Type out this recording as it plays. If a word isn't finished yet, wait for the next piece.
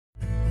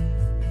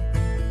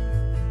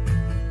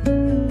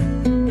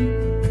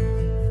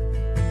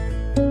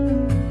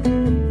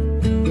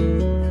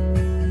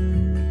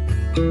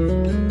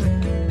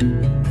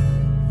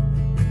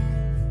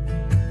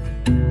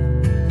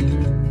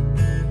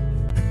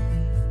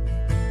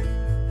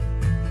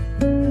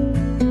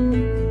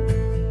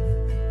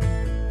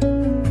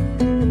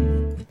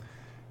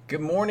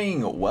Good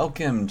morning.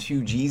 Welcome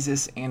to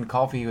Jesus and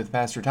Coffee with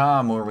Pastor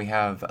Tom, where we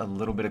have a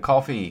little bit of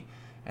coffee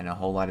and a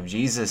whole lot of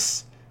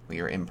Jesus.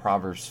 We are in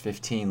Proverbs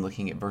 15,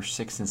 looking at verse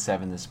 6 and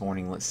 7 this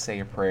morning. Let's say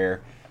a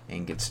prayer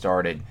and get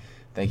started.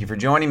 Thank you for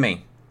joining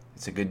me.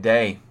 It's a good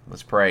day.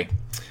 Let's pray.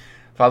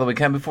 Father, we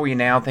come before you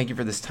now. Thank you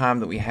for this time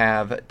that we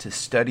have to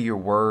study your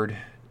word.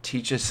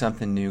 Teach us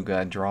something new,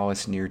 God. Draw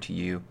us near to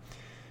you.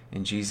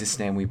 In Jesus'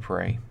 name we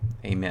pray.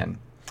 Amen.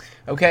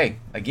 Okay,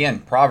 again,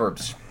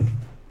 Proverbs.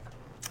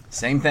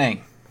 Same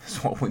thing.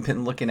 It's what we've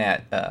been looking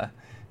at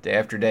day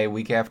after day,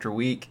 week after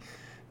week.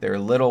 They're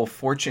little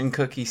fortune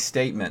cookie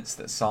statements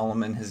that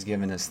Solomon has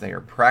given us. They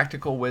are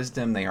practical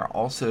wisdom. They are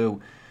also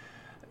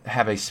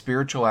have a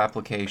spiritual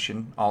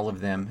application, all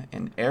of them.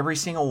 And every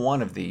single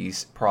one of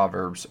these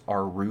Proverbs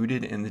are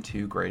rooted in the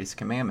two greatest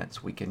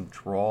commandments. We can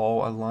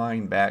draw a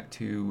line back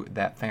to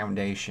that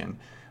foundation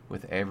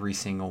with every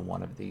single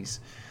one of these.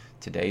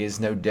 Today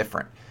is no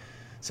different.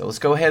 So let's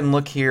go ahead and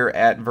look here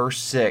at verse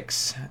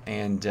 6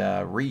 and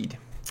read.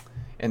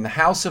 In the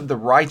house of the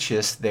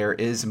righteous there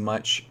is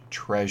much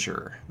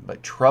treasure,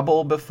 but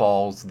trouble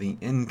befalls the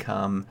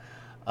income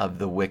of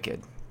the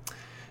wicked.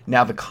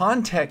 Now the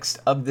context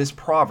of this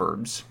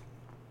Proverbs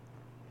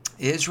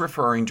is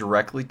referring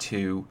directly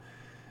to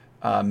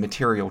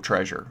material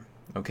treasure,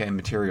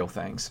 material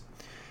things.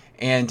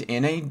 And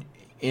in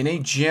a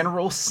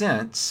general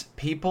sense,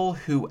 people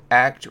who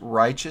act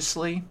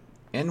righteously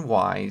and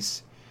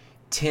wise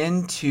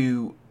tend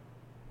to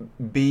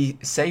be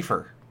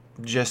safer,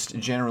 just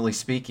generally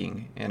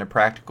speaking, in a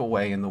practical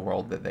way in the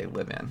world that they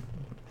live in.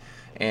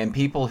 And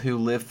people who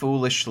live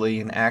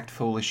foolishly and act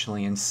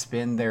foolishly and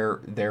spend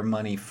their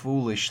money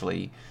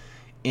foolishly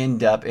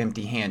end up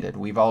empty-handed.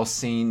 We've all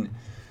seen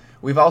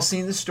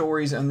the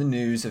stories on the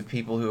news of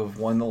people who have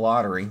won the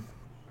lottery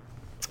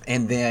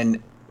and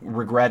then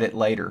regret it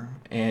later,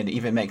 and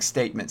even make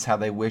statements how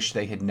they wish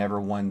they had never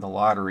won the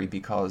lottery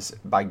because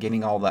by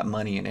getting all that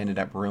money it ended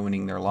up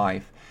ruining their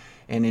life.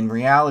 And in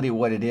reality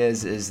what it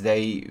is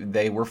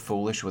they were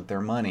foolish with their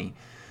money.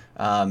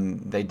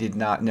 They did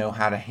not know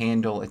how to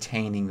handle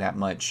attaining that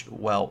much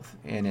wealth,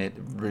 and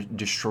it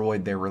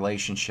destroyed their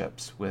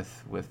relationships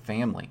with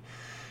family.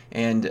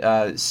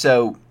 And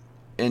so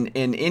in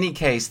any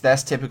case,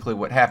 that's typically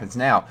what happens.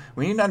 Now,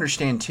 we need to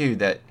understand too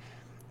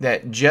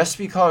that just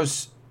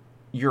because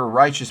you're a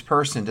righteous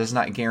person does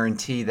not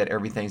guarantee that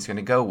everything's going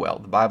to go well.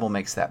 The Bible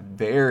makes that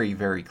very,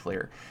 very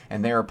clear.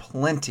 And there are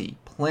plenty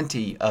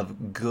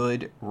of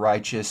good,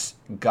 righteous,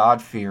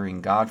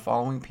 God-fearing,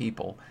 God-following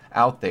people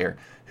out there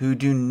who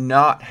do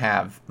not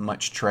have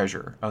much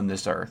treasure on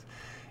this earth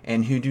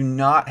and who do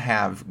not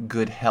have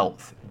good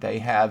health. They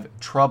have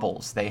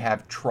troubles, they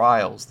have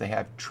trials, they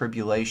have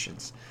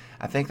tribulations.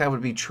 I think that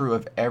would be true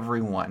of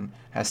everyone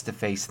has to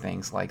face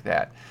things like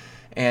that.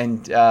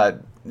 And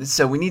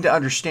so we need to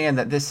understand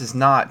that this is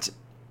not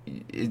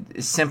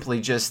it's simply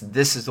just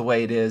this is the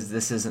way it is,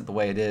 this isn't the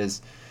way it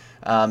is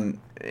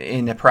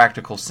in a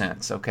practical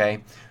sense,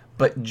 okay?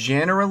 But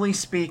generally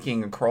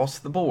speaking, across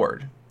the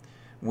board,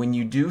 when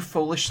you do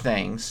foolish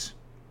things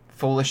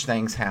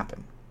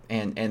happen.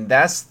 And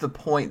that's the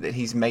point that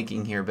he's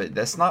making here, but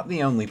that's not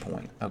the only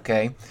point,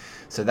 okay?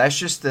 So that's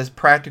just this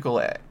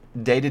practical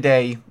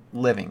day-to-day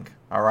living,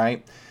 all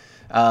right?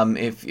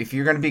 If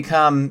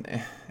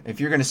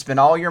you're going to spend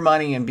all your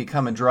money and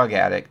become a drug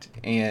addict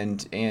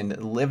and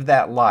live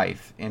that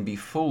life and be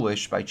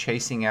foolish by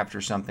chasing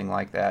after something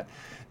like that,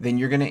 then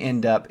you're going to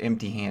end up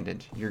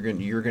empty-handed. You're going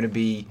to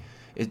be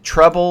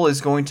trouble is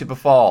going to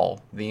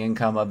befall the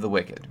income of the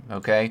wicked,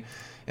 okay?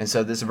 And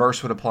so this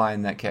verse would apply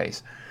in that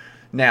case.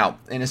 Now,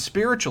 in a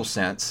spiritual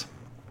sense,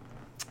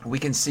 we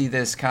can see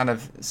this kind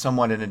of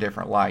somewhat in a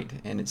different light,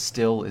 and it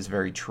still is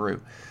very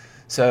true.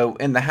 So,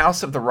 in the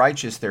house of the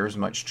righteous there is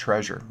much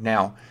treasure.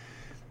 Now,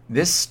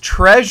 this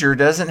treasure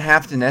doesn't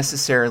have to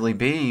necessarily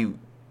be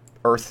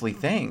earthly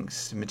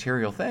things,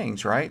 material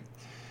things, right?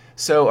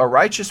 So a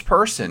righteous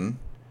person,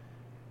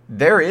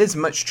 there is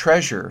much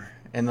treasure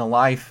in the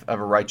life of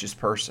a righteous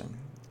person.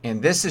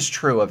 And this is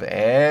true of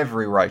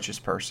every righteous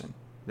person.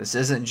 This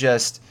isn't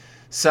just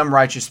some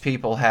righteous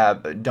people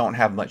don't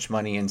have much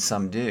money and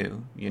some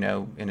do,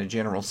 in a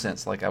general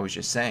sense like I was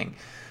just saying.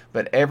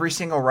 But every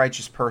single a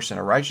righteous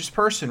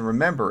person,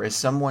 remember, is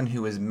someone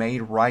who is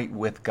made right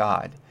with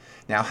God.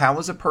 Now, how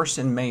is a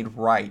person made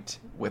right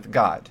with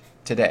God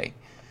today?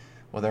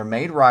 Well, they're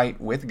made right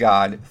with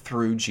God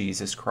through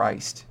Jesus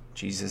Christ.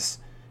 Jesus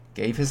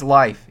gave his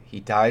life.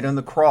 He died on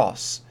the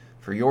cross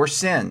for your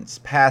sins,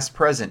 past,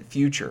 present,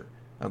 future.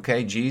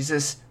 Okay,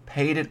 Jesus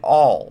paid it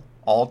all.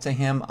 All to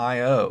him I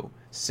owe.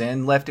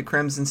 Sin left a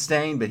crimson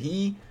stain, but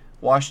he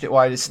washed it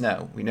white as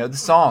snow. We know the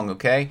song,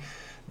 okay?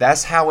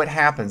 That's how it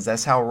happens.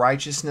 That's how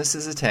righteousness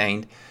is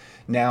attained.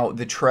 Now,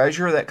 the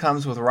treasure that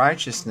comes with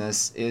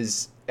righteousness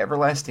is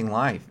everlasting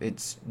life.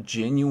 It's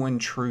genuine,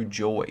 true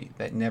joy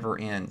that never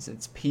ends.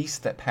 It's peace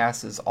that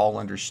passes all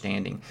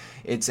understanding.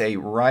 It's a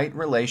right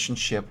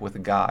relationship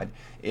with God.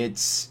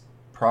 It's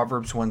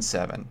Proverbs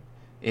 1:7.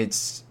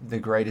 It's the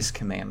greatest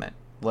commandment,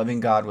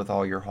 loving God with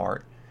all your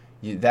heart.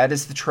 That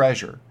is the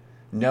treasure.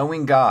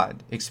 Knowing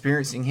God,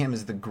 experiencing Him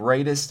is the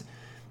greatest.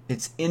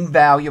 It's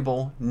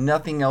invaluable.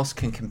 Nothing else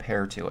can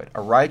compare to it.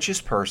 A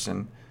righteous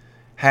person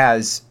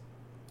has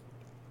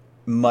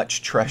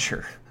much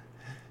treasure,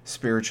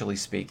 spiritually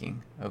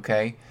speaking,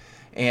 okay?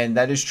 And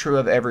that is true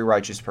of every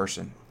righteous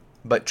person.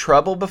 But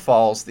trouble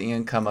befalls the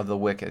income of the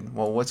wicked.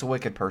 Well, what's a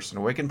wicked person?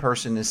 A wicked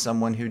person is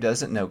someone who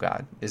doesn't know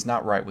God, is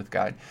not right with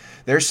God.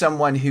 There's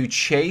someone who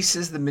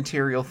chases the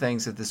material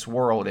things of this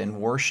world and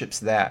worships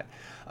that,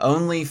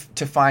 only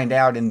to find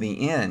out in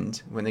the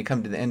end, when they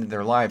come to the end of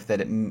their life,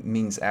 that it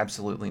means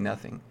absolutely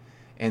nothing.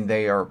 And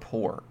they are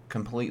poor,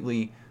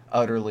 completely,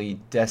 utterly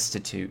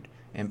destitute,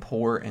 and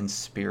poor in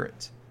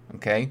spirit.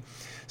 Okay?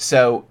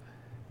 So,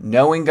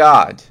 knowing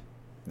God,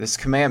 this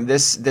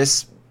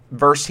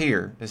verse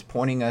here is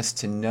pointing us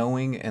to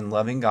knowing and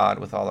loving God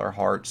with all our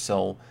heart,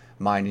 soul,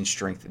 mind, and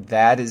strength.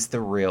 That is the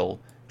real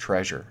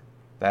treasure.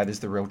 That is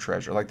the real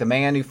treasure. Like the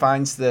man who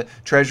finds the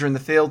treasure in the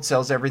field,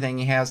 sells everything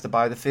he has to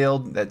buy the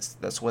field.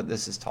 That's what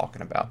this is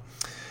talking about.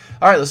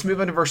 All right, let's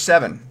move on to verse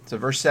 7. So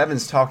verse 7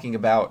 is talking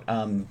about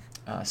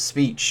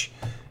speech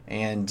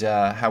and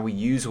how we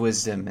use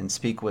wisdom and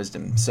speak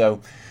wisdom.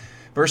 So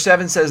verse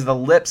 7 says, "The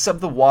lips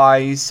of the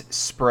wise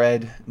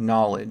spread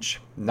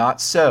knowledge, not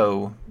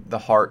so the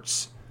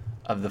hearts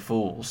of the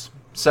fools."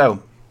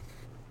 So,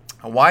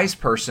 a wise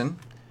person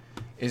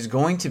is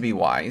going to be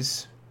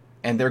wise,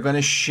 and they're going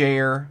to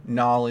share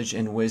knowledge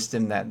and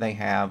wisdom that they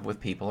have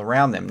with people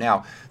around them.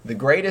 Now, the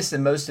greatest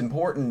and most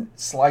important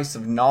slice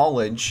of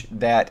knowledge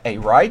that a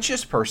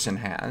righteous person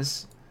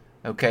has,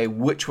 okay,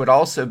 which would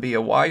also be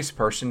a wise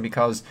person,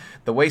 because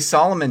the way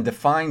Solomon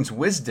defines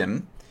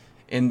wisdom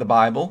in the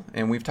Bible,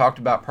 and we've talked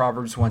about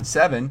Proverbs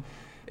 1:7,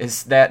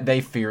 is that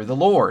they fear the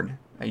Lord.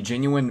 A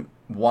genuine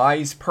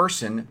wise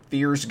person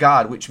fears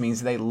God, which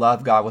means they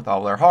love God with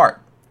all their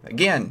heart.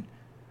 Again,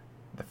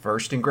 the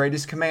first and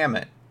greatest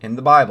commandment in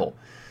the Bible.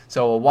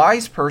 So a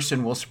wise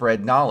person will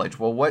spread knowledge.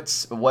 Well,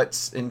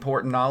 what's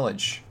important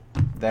knowledge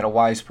that a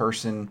wise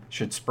person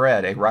should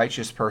spread? A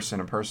righteous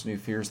person, a person who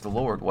fears the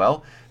Lord.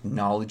 Well,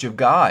 knowledge of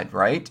God,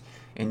 right?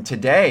 And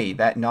today,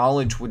 that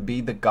knowledge would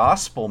be the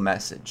gospel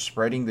message,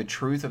 spreading the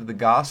truth of the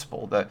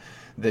gospel,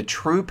 the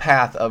true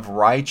path of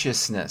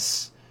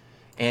righteousness,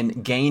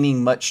 and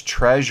gaining much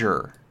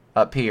treasure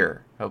up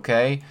here,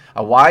 okay?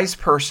 A wise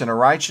person, a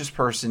righteous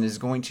person is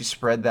going to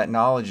spread that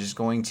knowledge, is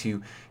going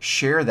to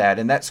share that,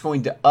 and that's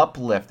going to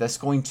uplift, that's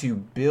going to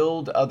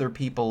build other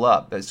people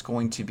up, that's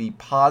going to be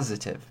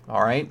positive,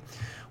 all right?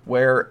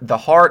 Where the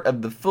heart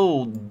of the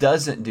fool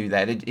doesn't do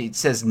that. It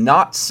says,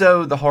 not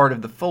so the heart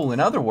of the fool.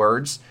 In other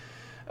words,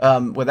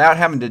 without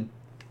having to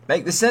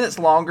make the sentence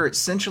longer, it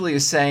essentially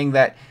is saying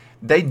that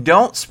they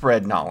don't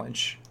spread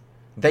knowledge.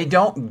 They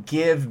don't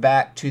give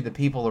back to the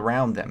people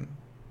around them.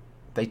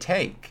 They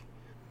take.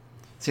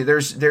 See,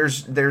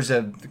 there's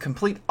a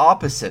complete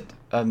opposite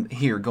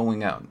here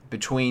going on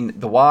between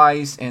the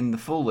wise and the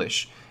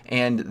foolish,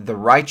 and the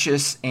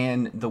righteous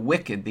and the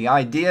wicked. The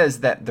idea is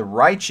that the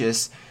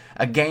righteous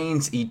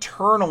gains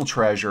eternal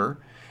treasure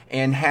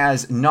and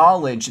has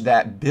knowledge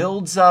that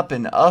builds up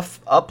and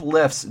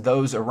uplifts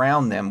those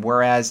around them,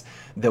 whereas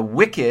the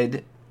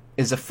wicked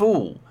is a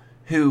fool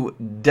who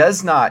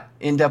does not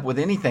end up with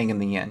anything in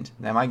the end.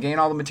 They might gain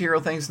all the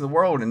material things in the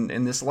world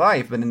in this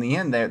life, but in the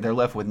end they're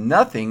left with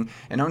nothing,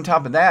 and on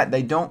top of that,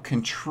 they don't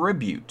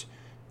contribute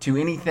to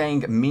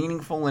anything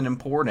meaningful and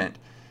important.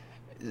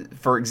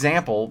 For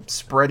example,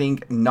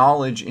 spreading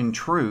knowledge and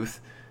truth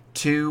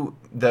to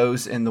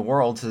those in the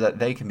world so that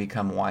they can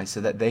become wise,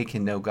 so that they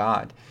can know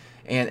God.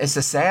 And it's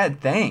a sad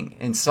thing.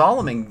 And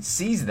Solomon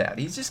sees that.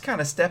 He's just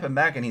kind of stepping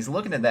back and he's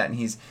looking at that, and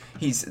he's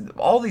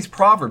all these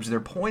proverbs, they're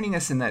pointing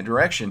us in that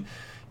direction.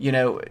 You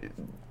know,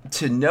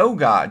 to know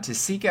God, to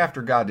seek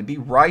after God, to be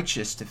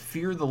righteous, to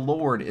fear the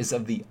Lord is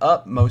of the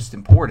utmost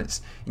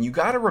importance. And you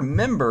got to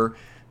remember,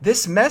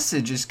 this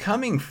message is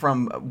coming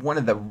from one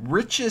of the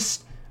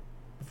richest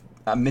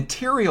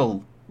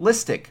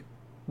materialistic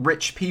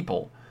rich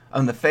people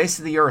on the face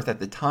of the earth at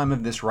the time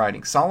of this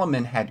writing.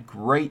 Solomon had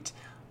great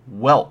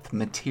wealth,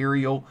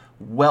 material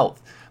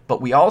wealth.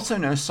 But we also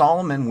know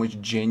Solomon was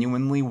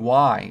genuinely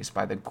wise.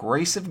 By the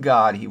grace of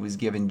God, he was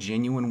given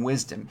genuine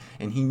wisdom.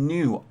 And he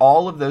knew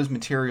all of those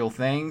material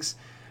things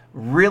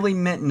really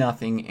meant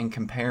nothing in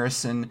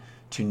comparison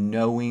to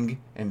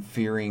knowing and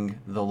fearing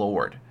the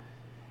Lord.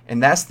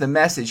 And that's the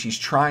message he's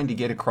trying to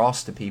get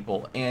across to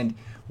people. And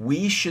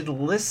we should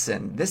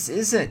listen. This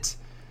isn't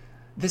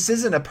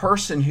a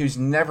person who's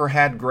never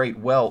had great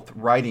wealth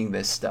writing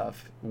this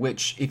stuff,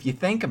 which, if you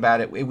think about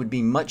it, it would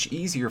be much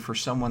easier for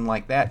someone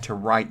like that to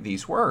write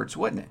these words,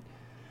 wouldn't it?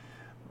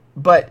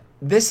 But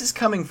this is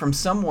coming from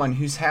someone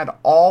who's had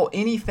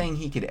anything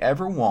he could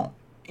ever want.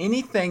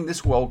 Anything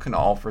this world can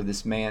offer,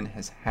 this man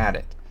has had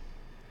it.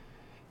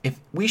 If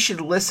we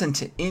should listen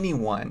to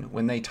anyone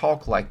when they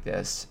talk like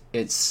this,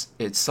 it's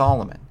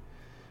Solomon.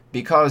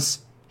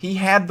 Because he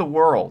had the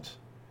world.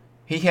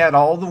 He had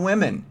all the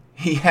women.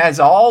 He has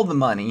all the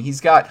money.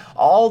 He's got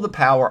all the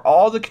power,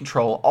 all the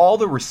control, all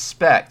the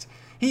respect.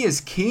 He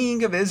is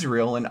King of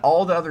Israel, and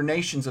all the other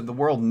nations of the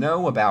world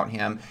know about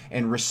him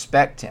and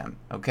respect him.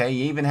 Okay,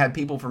 he even had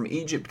people from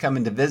Egypt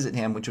coming to visit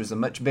him, which was a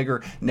much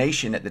bigger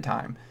nation at the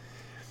time.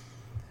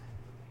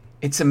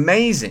 It's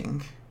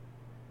amazing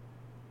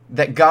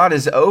that God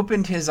has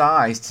opened his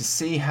eyes to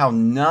see how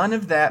none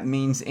of that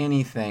means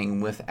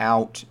anything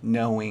without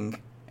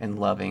knowing and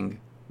loving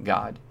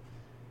God.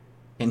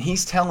 And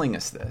he's telling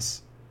us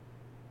this.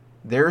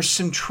 There's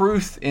some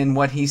truth in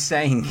what he's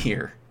saying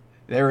here.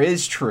 There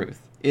is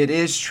truth. It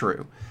is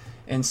true.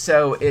 And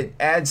so it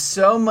adds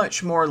so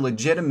much more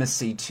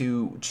legitimacy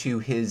to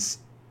his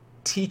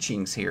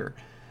teachings here,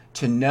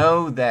 to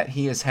know that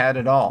he has had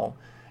it all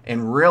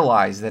and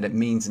realize that it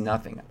means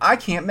nothing. I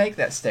can't make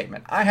that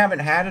statement. I haven't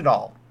had it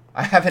all.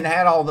 I haven't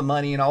had all the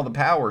money and all the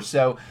power,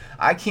 so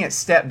I can't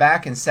step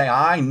back and say,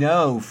 I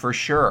know for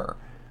sure.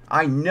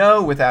 I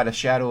know without a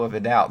shadow of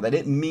a doubt that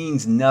it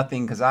means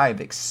nothing because I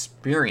have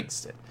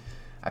experienced it.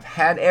 I've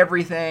had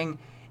everything,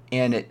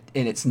 and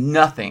it's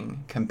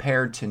nothing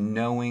compared to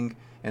knowing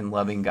and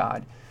loving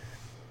God.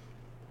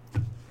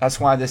 That's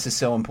why this is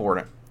so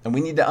important. And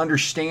we need to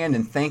understand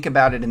and think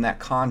about it in that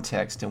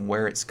context and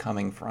where it's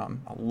coming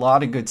from. A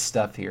lot of good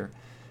stuff here.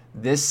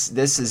 This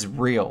is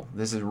real.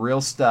 This is real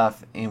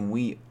stuff, and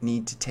we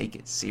need to take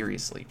it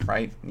seriously,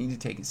 right? We need to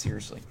take it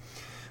seriously.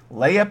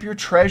 Lay up your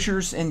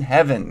treasures in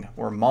heaven,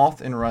 where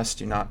moth and rust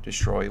do not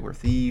destroy, where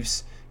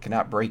thieves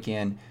cannot break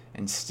in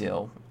and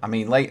steal. I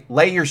mean,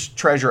 lay your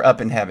treasure up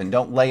in heaven.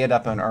 Don't lay it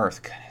up on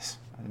earth. Goodness,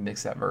 I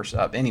mixed that verse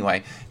up.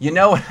 Anyway, you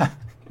know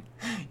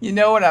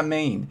what I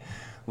mean.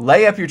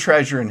 Lay up your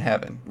treasure in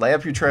heaven. Lay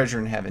up your treasure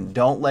in heaven.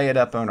 Don't lay it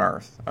up on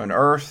earth. On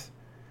earth,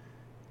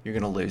 you're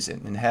going to lose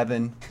it. In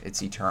heaven,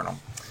 it's eternal.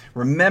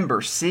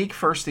 Remember, seek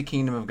first the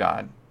kingdom of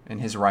God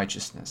and his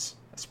righteousness.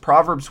 That's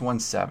Proverbs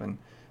 1:7.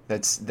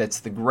 That's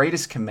the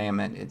greatest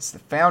commandment. It's the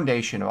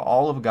foundation of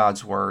all of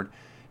God's word.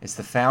 It's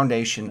the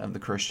foundation of the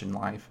Christian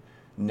life.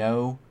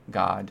 Know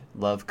God.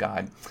 Love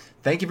God.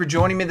 Thank you for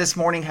joining me this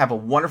morning. Have a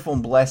wonderful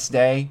and blessed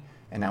day,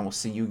 and I will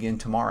see you again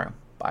tomorrow.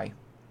 Bye.